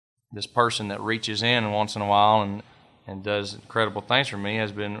this person that reaches in once in a while and does incredible things for me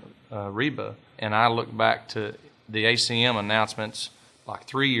has been Reba. And I look back to the ACM announcements like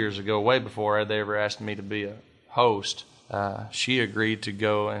 3 years ago, way before they ever asked me to be a host. She agreed to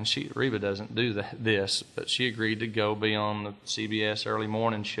go, and Reba doesn't do this, but she agreed to go be on the CBS early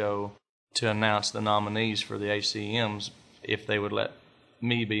morning show to announce the nominees for the ACMs if they would let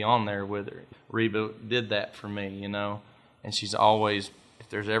me be on there with her. Reba did that for me, you know, and she's always, if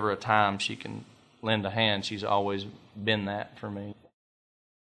there's ever a time she can lend a hand, she's always been that for me.